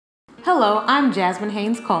Hello, I'm Jasmine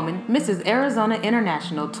Haynes Coleman, Mrs. Arizona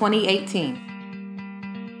International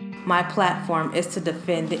 2018. My platform is to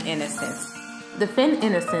defend innocence. Defend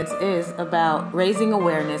Innocence is about raising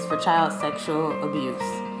awareness for child sexual abuse.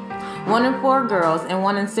 1 in 4 girls and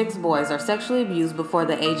 1 in 6 boys are sexually abused before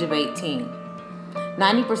the age of 18.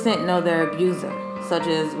 90% know their abuser, such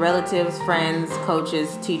as relatives, friends,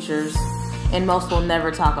 coaches, teachers, and most will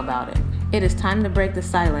never talk about it. It is time to break the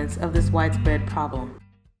silence of this widespread problem.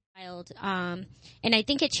 And I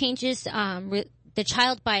think it changes the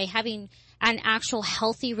child by having an actual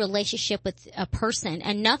healthy relationship with a person,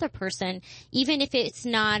 another person, even if it's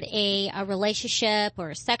not a relationship or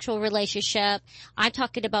a sexual relationship. I'm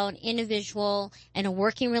talking about an individual and a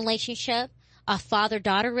working relationship, a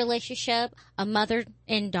father-daughter relationship, a mother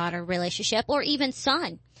and daughter relationship, or even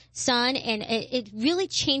son, and it really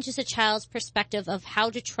changes a child's perspective of how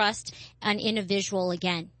to trust an individual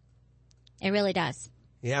again. It really does.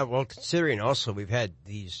 Yeah, well, considering also we've had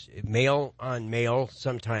these male on male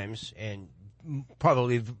sometimes, and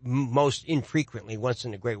probably most infrequently, once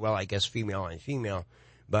in a great while, I guess, female on female.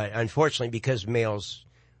 But unfortunately, because males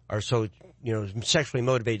are so, sexually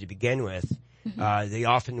motivated to begin with, they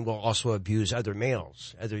often will also abuse other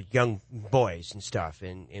males, other young boys and stuff.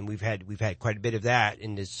 And we've had quite a bit of that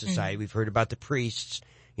in this society. We've heard about the priests,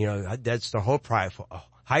 that's the whole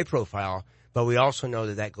high profile. But we also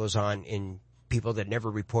know that goes on in people that never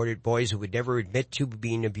reported, boys who would never admit to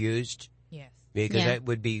being abused. Yes. Because that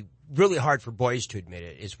would be really hard for boys to admit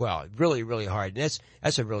it as well. Really, really hard. And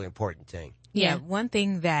that's a really important thing. Yeah. One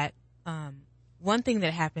thing that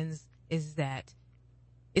happens is that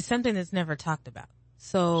it's something that's never talked about.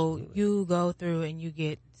 So Absolutely. You go through and you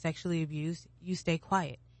get sexually abused, you stay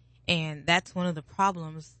quiet. And that's one of the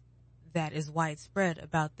problems that is widespread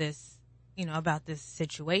about this, about this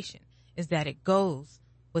situation, is that it goes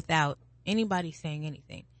without anybody saying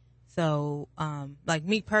anything. So, like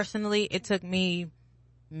me personally, it took me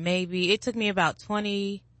about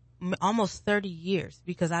 20, almost 30 years,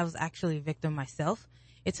 because I was actually a victim myself.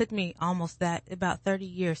 It took me about 30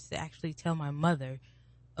 years to actually tell my mother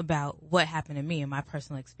about what happened to me and my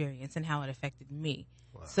personal experience and how it affected me.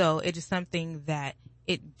 Wow. So it is something that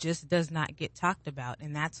it just does not get talked about.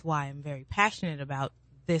 And that's why I'm very passionate about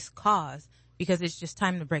this cause, because it's just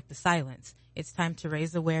time to break the silence. It's time to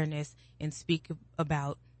raise awareness and speak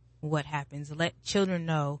about what happens. Let children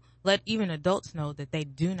know, let even adults know that they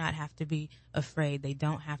do not have to be afraid. They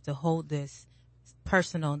don't have to hold this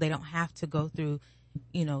personal. They don't have to go through,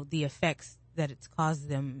 the effects that it's caused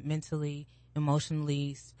them mentally,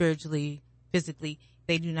 emotionally, spiritually, physically.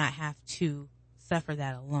 They do not have to suffer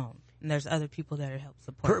that alone. And there's other people that are help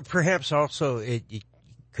support. Perhaps also it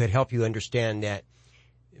could help you understand that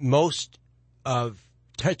most of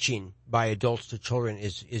touching by adults to children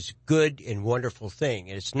is good and wonderful thing,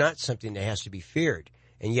 and it's not something that has to be feared.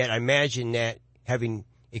 And yet I imagine that having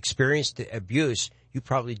experienced the abuse, you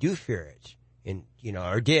probably do fear it, and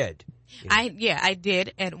or did. I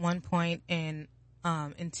did at one point, and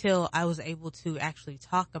until I was able to actually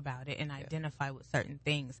talk about it and identify with certain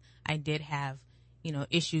things, I did have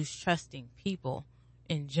issues trusting people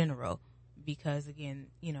in general, because again,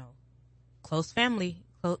 close family,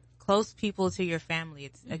 close people to your family.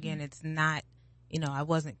 It's again, it's not, I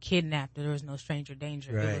wasn't kidnapped. There was no stranger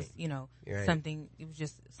danger. Right. It was, something. It was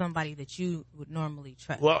just somebody that you would normally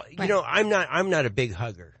trust. Well, I'm not a big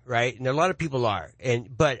hugger, right? And a lot of people are,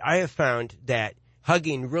 but I have found that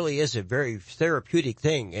hugging really is a very therapeutic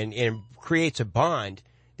thing, and creates a bond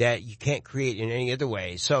that you can't create in any other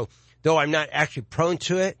way. So, though I'm not actually prone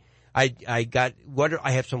to it, I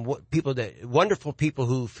have some wonderful people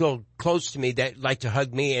who feel close to me that like to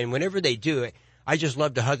hug me, and whenever they do it, I just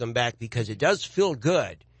love to hug them back, because it does feel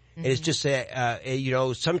good. And it's just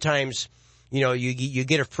sometimes, you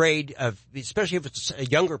get afraid of, especially if it's a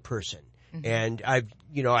younger person. And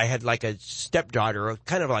I had like a stepdaughter,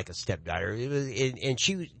 kind of like a stepdaughter, and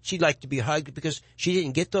she liked to be hugged because she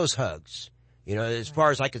didn't get those hugs. As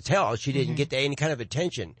far as I could tell, she didn't get any kind of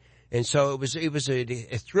attention. And so it was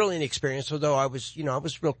a thrilling experience, although I was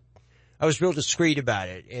real discreet about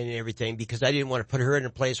it and everything, because I didn't want to put her in a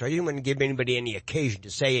place where I didn't want to give anybody any occasion to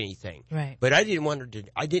say anything. Right. But I didn't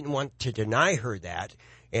want to deny her that.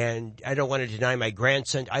 And I don't want to deny my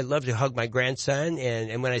grandson. I love to hug my grandson,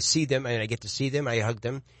 and when I see them and I get to see them, I hug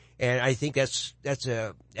them. And I think that's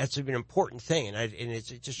an important thing. And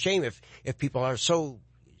it's a shame if people are so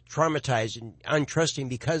traumatized and untrusting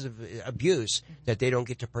because of abuse that they don't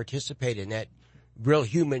get to participate in that real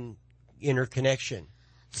human interconnection.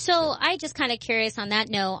 So I just kind of curious on that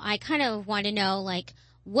note. I kind of want to know, like,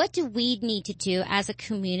 what do we need to do as a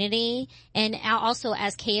community and also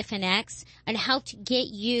as KFNX, and how to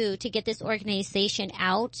get this organization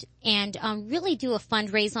out and really do a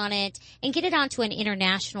fundraise on it and get it onto an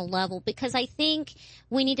international level, because I think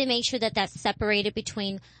we need to make sure that that's separated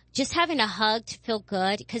between just having a hug to feel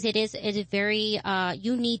good, because it is very,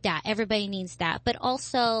 you need that. Everybody needs that. But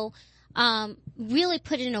also, really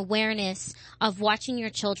put in awareness of watching your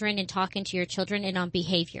children and talking to your children and on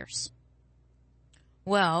behaviors.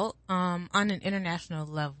 Well, on an international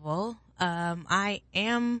level, I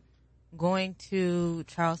am going to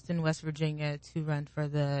Charleston, West Virginia to run for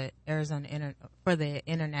the for the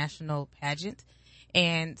international pageant.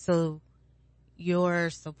 And so your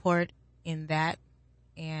support in that,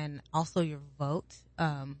 and also your vote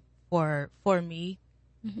for me.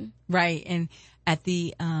 Mm-hmm. Right. And at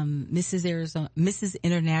the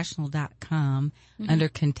MrsInternational.com, under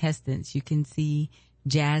contestants, you can see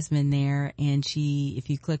Jasmine there. And if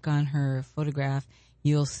you click on her photograph,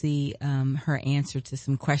 you'll see her answer to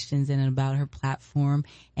some questions and about her platform.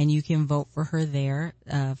 And you can vote for her there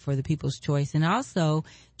for the People's Choice. And also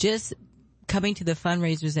just coming to the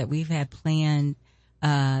fundraisers that we've had planned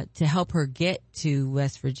to help her get to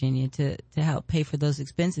West Virginia to help pay for those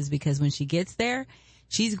expenses, because when she gets there,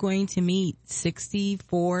 she's going to meet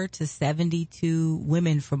 64 to 72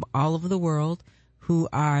 women from all over the world who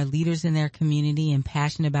are leaders in their community and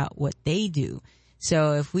passionate about what they do.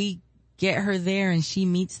 So if we get her there and she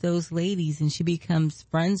meets those ladies and she becomes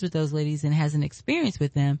friends with those ladies and has an experience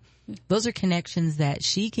with them, those are connections that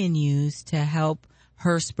she can use to help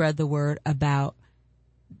her spread the word about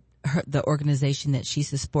the organization that she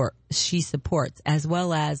supports, as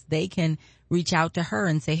well as they can reach out to her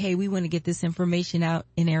and say, hey, we want to get this information out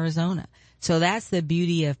in Arizona. So that's the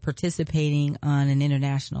beauty of participating on an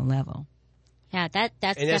international level. Yeah,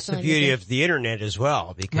 that's the beauty of the internet as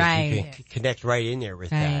well, because you can connect right in there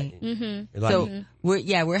with that. Mm-hmm. So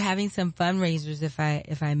we're having some fundraisers, if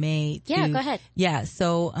I may. Yeah, go ahead. Yeah,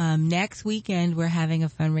 so next weekend we're having a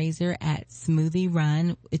fundraiser at Smoothie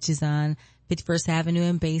Run, which is on 51st Avenue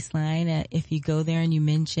and Baseline. If you go there and you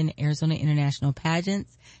mention Arizona International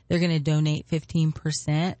Pageants, they're going to donate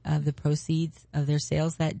 15% of the proceeds of their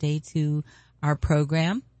sales that day to our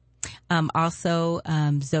program. Also,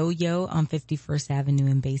 Zoyo on 51st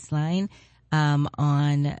Avenue and Baseline,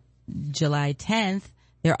 on July 10th,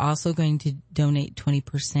 they're also going to donate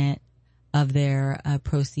 20% of their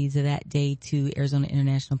proceeds of that day to Arizona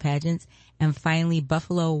International Pageants. And finally,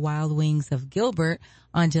 Buffalo Wild Wings of Gilbert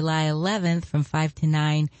on July 11th from 5 to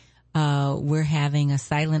 9, we're having a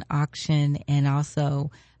silent auction and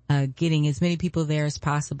also getting as many people there as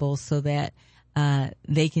possible so that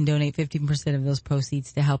they can donate 15% of those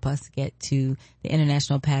proceeds to help us get to the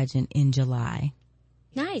international pageant in July.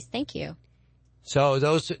 Nice, thank you. So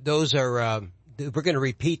those are we're going to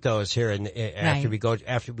repeat those here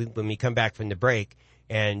when we come back from the break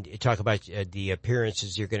and talk about the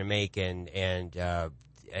appearances you're going to make and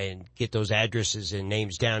get those addresses and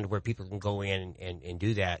names down to where people can go in and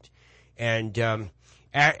do that. And when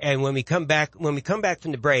we come back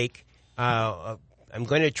from the break, I'm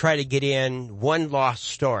going to try to get in one lost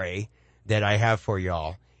story that I have for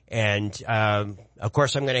y'all. And, of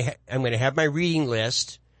course I'm going to have my reading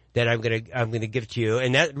list that I'm going to give to you.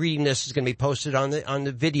 And that reading list is going to be posted on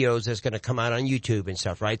the videos that's going to come out on YouTube and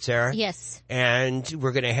stuff, right, Sarah? Yes. And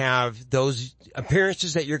we're going to have those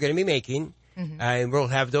appearances that you're going to be making. Mm-hmm. And we'll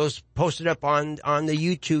have those posted up on the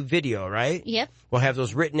YouTube video, right? Yep. We'll have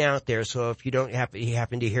those written out there. So if you don't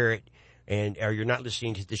happen to hear it, or you're not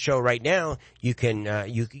listening to the show right now, you can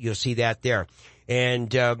you'll see that there. And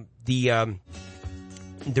the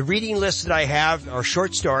reading list that I have are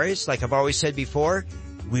short stories, like I've always said before.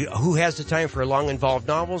 Who has the time for long, involved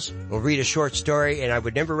novels? We'll read a short story, and I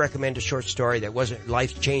would never recommend a short story that wasn't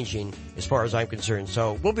life-changing as far as I'm concerned.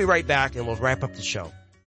 So we'll be right back, and we'll wrap up the show.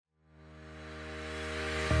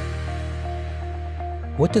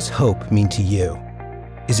 What does hope mean to you?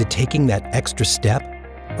 Is it taking that extra step,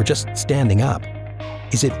 or just standing up?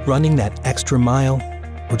 Is it running that extra mile,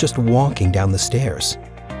 or just walking down the stairs?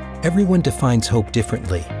 Everyone defines hope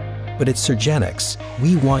differently, but at Surgenix,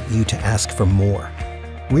 we want you to ask for more.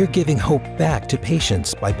 We're giving hope back to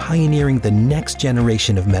patients by pioneering the next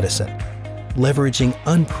generation of medicine. Leveraging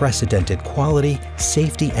unprecedented quality,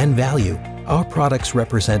 safety, and value, our products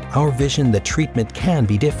represent our vision that treatment can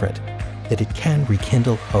be different, that it can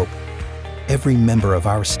rekindle hope. Every member of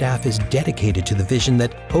our staff is dedicated to the vision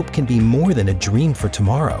that hope can be more than a dream for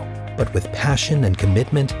tomorrow, but with passion and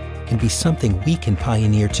commitment, can be something we can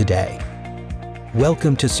pioneer today.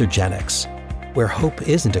 Welcome to Surgenix, where hope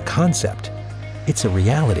isn't a concept, it's a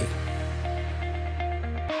reality.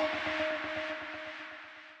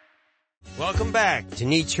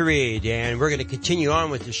 Need to Read, and we're going to continue on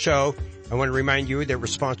with the show. I want to remind you that we're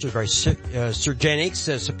sponsored by Surgenix,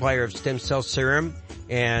 a supplier of stem cell serum,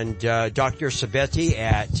 and Dr. Sabetti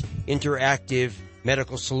at Interactive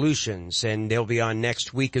Medical Solutions, and they'll be on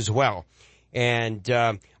next week as well. And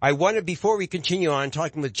I want to, before we continue on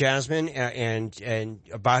talking with Jasmine and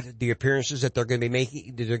about the appearances that they're going to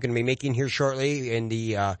be making here shortly in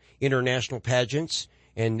the international pageants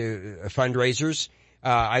and fundraisers,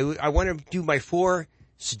 I want to do my 4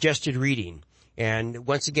 suggested reading. And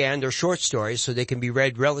once again, they're short stories, so they can be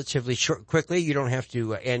read relatively quickly. You don't have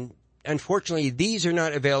to, and unfortunately, these are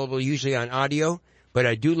not available usually on audio, but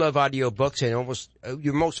I do love audio books, and almost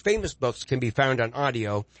your most famous books can be found on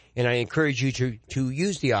audio, and I encourage you to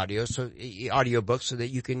use the audio books so that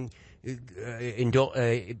you can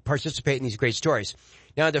participate in these great stories.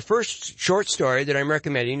 Now, the first short story that I'm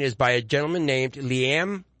recommending is by a gentleman named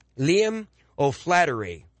Liam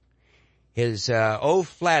O'Flaherty.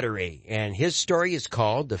 O'Flaherty, and his story is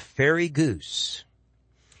called The Fairy Goose.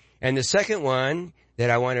 And the second one that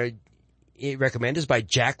I want to recommend is by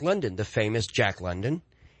Jack London, the famous Jack London,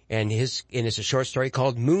 and it's a short story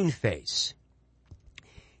called Moonface.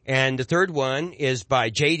 And the third one is by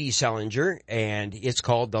J.D. Salinger, and it's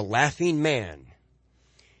called The Laughing Man.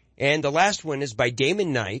 And the last one is by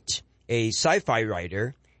Damon Knight, a sci-fi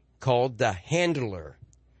writer, called The Handler.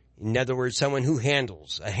 In other words, someone who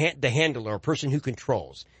handles, the handler, a person who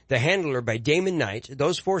controls. The Handler by Damon Knight.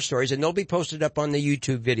 Those 4 stories, and they'll be posted up on the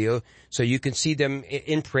YouTube video so you can see them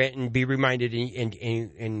in print and be reminded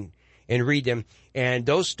and read them. And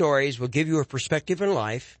those stories will give you a perspective in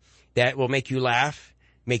life that will make you laugh,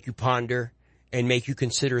 make you ponder, and make you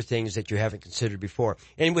consider things that you haven't considered before.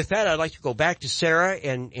 And with that, I'd like to go back to Sarah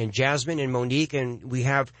and Jasmine and Monique, and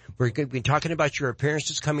we're been talking about your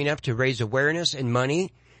appearances coming up to raise awareness and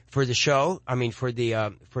money for the show, for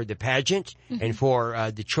the pageant, mm-hmm. and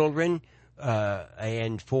for the children,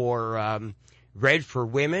 and for Red for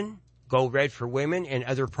Women, Go Red for Women, and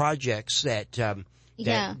other projects that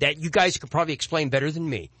you guys could probably explain better than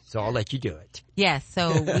me. So I'll let you do it. Yes.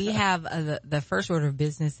 So we have the first order of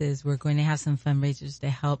business is we're going to have some fundraisers to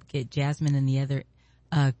help get Jasmine and the other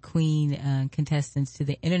queen contestants to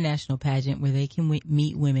the international pageant where they can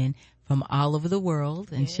meet women from all over the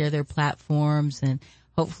world and share their platforms and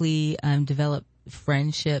hopefully develop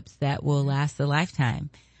friendships that will last a lifetime,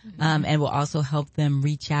 and will also help them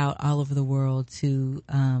reach out all over the world to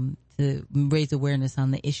raise awareness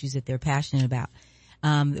on the issues that they're passionate about.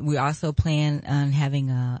 We also plan on having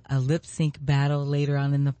a lip sync battle later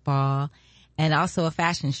on in the fall, and also a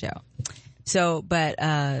fashion show. So, but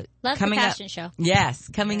love coming the fashion up, show. Yes,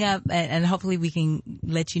 coming up, and hopefully we can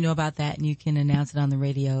let you know about that, and you can announce it on the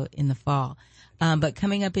radio in the fall. But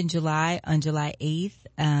coming up in July, on July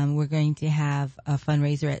 8th, we're going to have a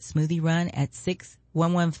fundraiser at Smoothie Run at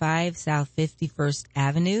 6115 South 51st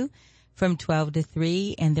Avenue from 12 to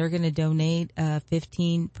 3, and they're going to donate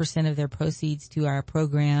 15% of their proceeds to our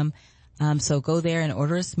program. So go there and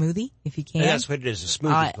order a smoothie if you can. And that's what it is, a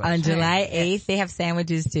smoothie place. On July 8th, they have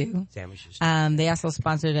sandwiches too. They also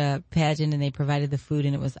sponsored a pageant and they provided the food,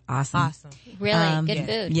 and it was awesome. Really? Good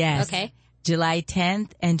food. Yes. Okay. July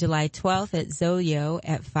 10th and July 12th at Zoyo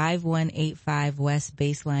at 5185 West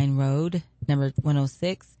Baseline Road, number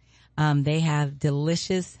 106. They have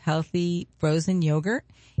delicious, healthy frozen yogurt,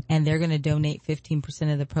 and they're going to donate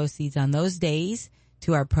 15% of the proceeds on those days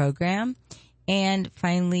to our program. And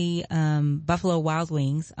finally, Buffalo Wild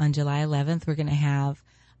Wings on July 11th, we're going to have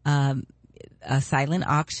a silent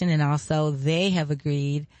auction, and also they have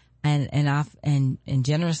agreed and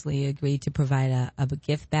generously agreed to provide a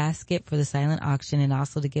gift basket for the silent auction, and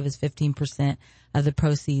also to give us 15% of the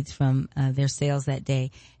proceeds from their sales that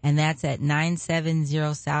day. And that's at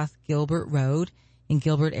 970 South Gilbert Road in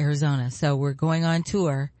Gilbert, Arizona. So we're going on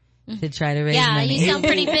tour to try to raise money. You sound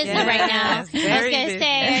pretty busy right now. I was going to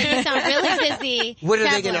say, you sound really busy. What are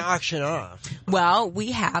they going to auction off? Well,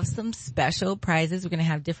 we have some special prizes. We're going to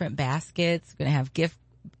have different baskets. We're going to have gift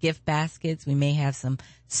baskets. We may have some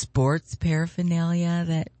sports paraphernalia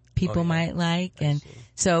that people might like. And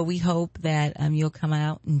so we hope that you'll come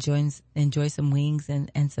out and enjoy some wings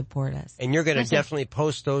and support us. And you're going to definitely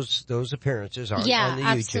post those appearances on the YouTube.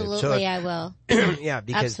 Absolutely, I will. Yeah,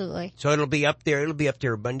 because absolutely. So it'll be up there. It'll be up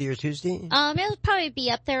there Monday or Tuesday. It'll probably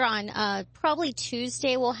be up there on probably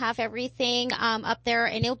Tuesday. We'll have everything up there,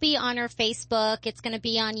 and it'll be on our Facebook. It's going to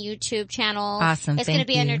be on YouTube channel. Awesome. It's going to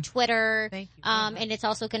be on our Twitter. Thank you. And it's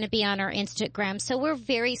also going to be on our Instagram. So we're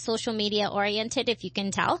very social media oriented, if you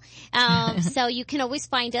can tell. So you can always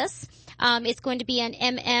find us. It's going to be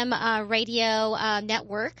on Radio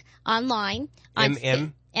Network online.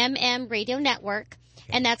 MM Radio Network.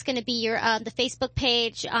 And that's going to be your the Facebook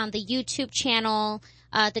page, the YouTube channel,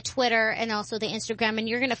 the Twitter, and also the Instagram. And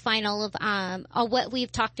you're going to find all of what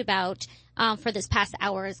we've talked about for this past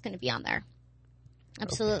hour is going to be on there.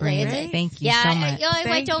 Absolutely. Great. Thank you so much.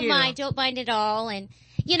 I don't mind at all. And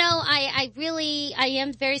I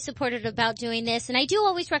am very supportive about doing this, and I do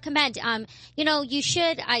always recommend, you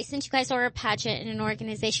should, since you guys are a pageant and an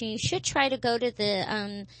organization, you should try to go to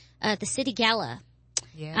the City Gala.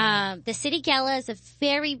 Yeah. The City Gala is a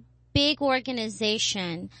very big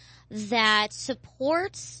organization that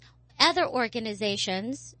supports other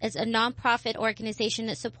organizations. It's a nonprofit organization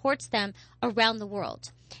that supports them around the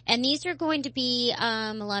world. And these are going to be,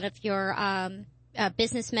 a lot of your,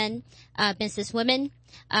 businessmen, businesswomen.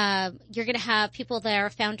 You're going to have people that are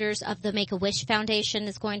founders of the Make-A-Wish Foundation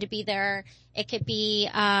is going to be there. It could be,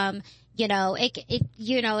 it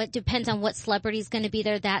depends on what celebrity is going to be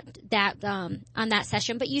there on that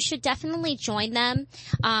session, but you should definitely join them,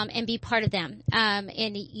 and be part of them.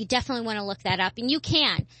 And you definitely want to look that up, and you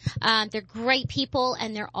can. They're great people,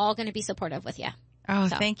 and they're all going to be supportive with you. Oh,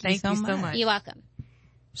 thank you so much. You're welcome.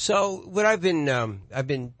 So what I've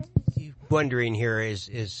been wondering here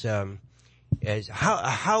is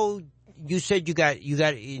how you said you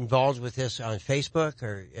got involved with this on Facebook,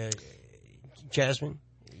 or Jasmine,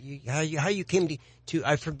 how you came to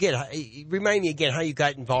I forget. Remind me again how you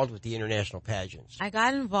got involved with the international pageants. I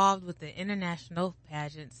got involved with the international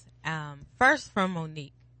pageants first from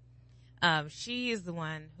Monique. She is the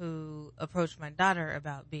one who approached my daughter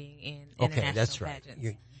about being in international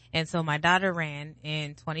pageants. And so my daughter ran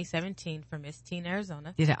in 2017 for Miss Teen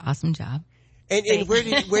Arizona. Did an awesome job. And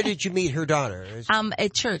where did you meet her daughter?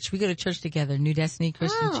 At church. We go to church together. New Destiny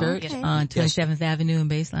Christian Church okay. on 27th Avenue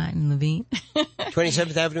and Baseline in Levine.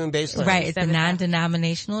 27th Avenue and Baseline. Right. It's a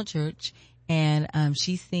non-denominational church, and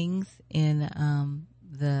she sings in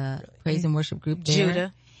the praise and worship group there.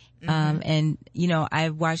 Judah. And I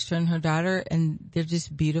watched her and her daughter, and they're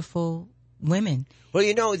just beautiful women.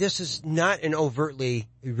 Well, this is not an overtly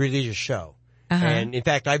religious show. And in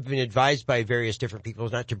fact, I've been advised by various different people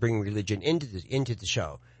not to bring religion into the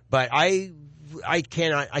show. But I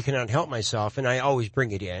cannot help myself, and I always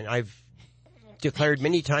bring it in. I've declared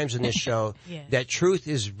many times in this show that truth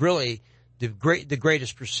is really the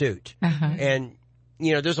greatest pursuit. And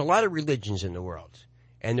there's a lot of religions in the world,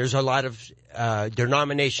 and there's a lot of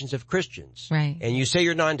denominations of Christians. Right. And you say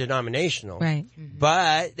you're non-denominational. Right.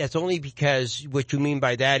 But that's only because what you mean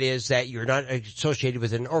by that is that you're not associated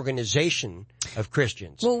with an organization of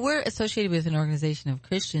Christians. Well, we're associated with an organization of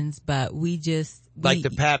Christians, but like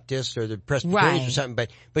the Baptists or the Presbyterians or something.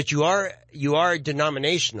 But you are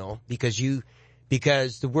denominational because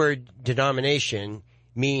the word denomination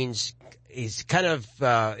means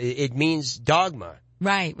it means dogma.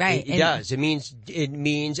 Right. It does. It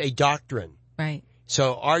means a doctrine. Right.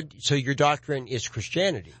 So your doctrine is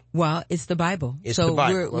Christianity. Well, it's the Bible. It's the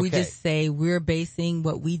Bible. We just say we're basing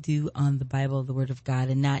what we do on the Bible, the Word of God,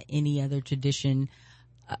 and not any other tradition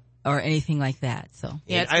or anything like that. So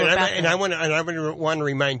I want to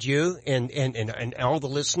remind you and all the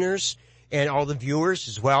listeners and all the viewers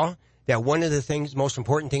as well that one of the most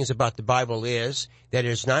important things about the Bible is that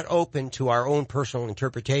it's not open to our own personal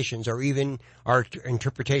interpretations or even our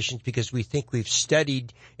interpretations because we think we've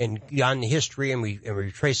studied and gone the history and we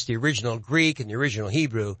traced the original Greek and the original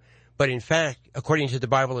Hebrew. But in fact, according to the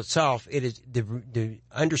Bible itself, it is the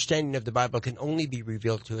understanding of the Bible can only be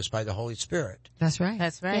revealed to us by the Holy Spirit. That's right.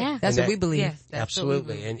 Yeah. That's what we believe. Yes,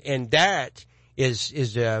 absolutely. And that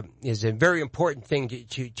is a very important thing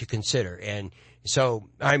to consider. And so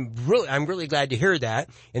I'm really glad to hear that.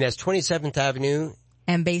 And that's 27th Avenue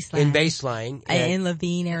and Baseline. In Baseline. In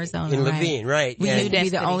Levine, Arizona. In Levine, right. We used to be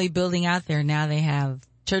the only building out there. Now they have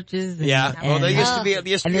churches. Well, there used to be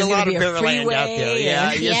a lot of Bearland out there. Yeah,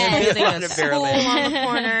 there used to be a lot of Bearland on the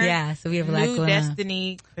corner. Yeah, so we have a lot New going on.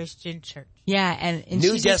 Destiny Christian Church. Yeah, and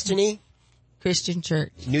New Destiny Christian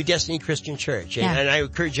Church. New Destiny Christian Church. And I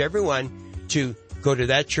encourage everyone to go to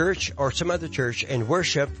that church or some other church and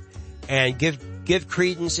worship and give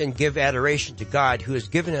credence and give adoration to God, who has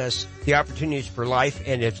given us the opportunities for life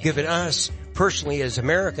and has given us personally as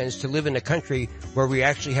Americans to live in a country where we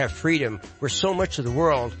actually have freedom, where so much of the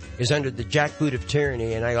world is under the jackboot of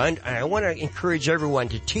tyranny. And I want to encourage everyone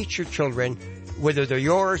to teach your children, whether they're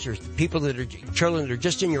yours or children that are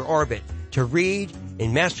just in your orbit, to read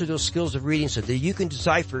and master those skills of reading so that you can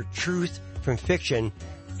decipher truth from fiction,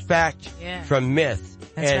 fact from myth.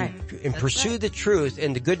 And pursue the truth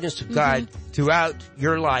and the goodness of God throughout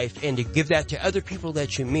your life, and to give that to other people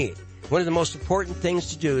that you meet. One of the most important things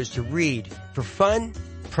to do is to read for fun,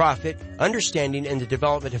 profit, understanding, and the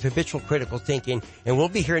development of habitual critical thinking. And we'll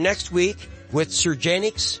be here next week with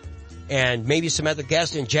Surgenics and maybe some other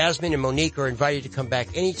guests. And Jasmine and Monique are invited to come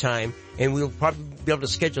back anytime, and we'll probably be able to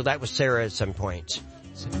schedule that with Sarah at some point.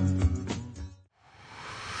 So.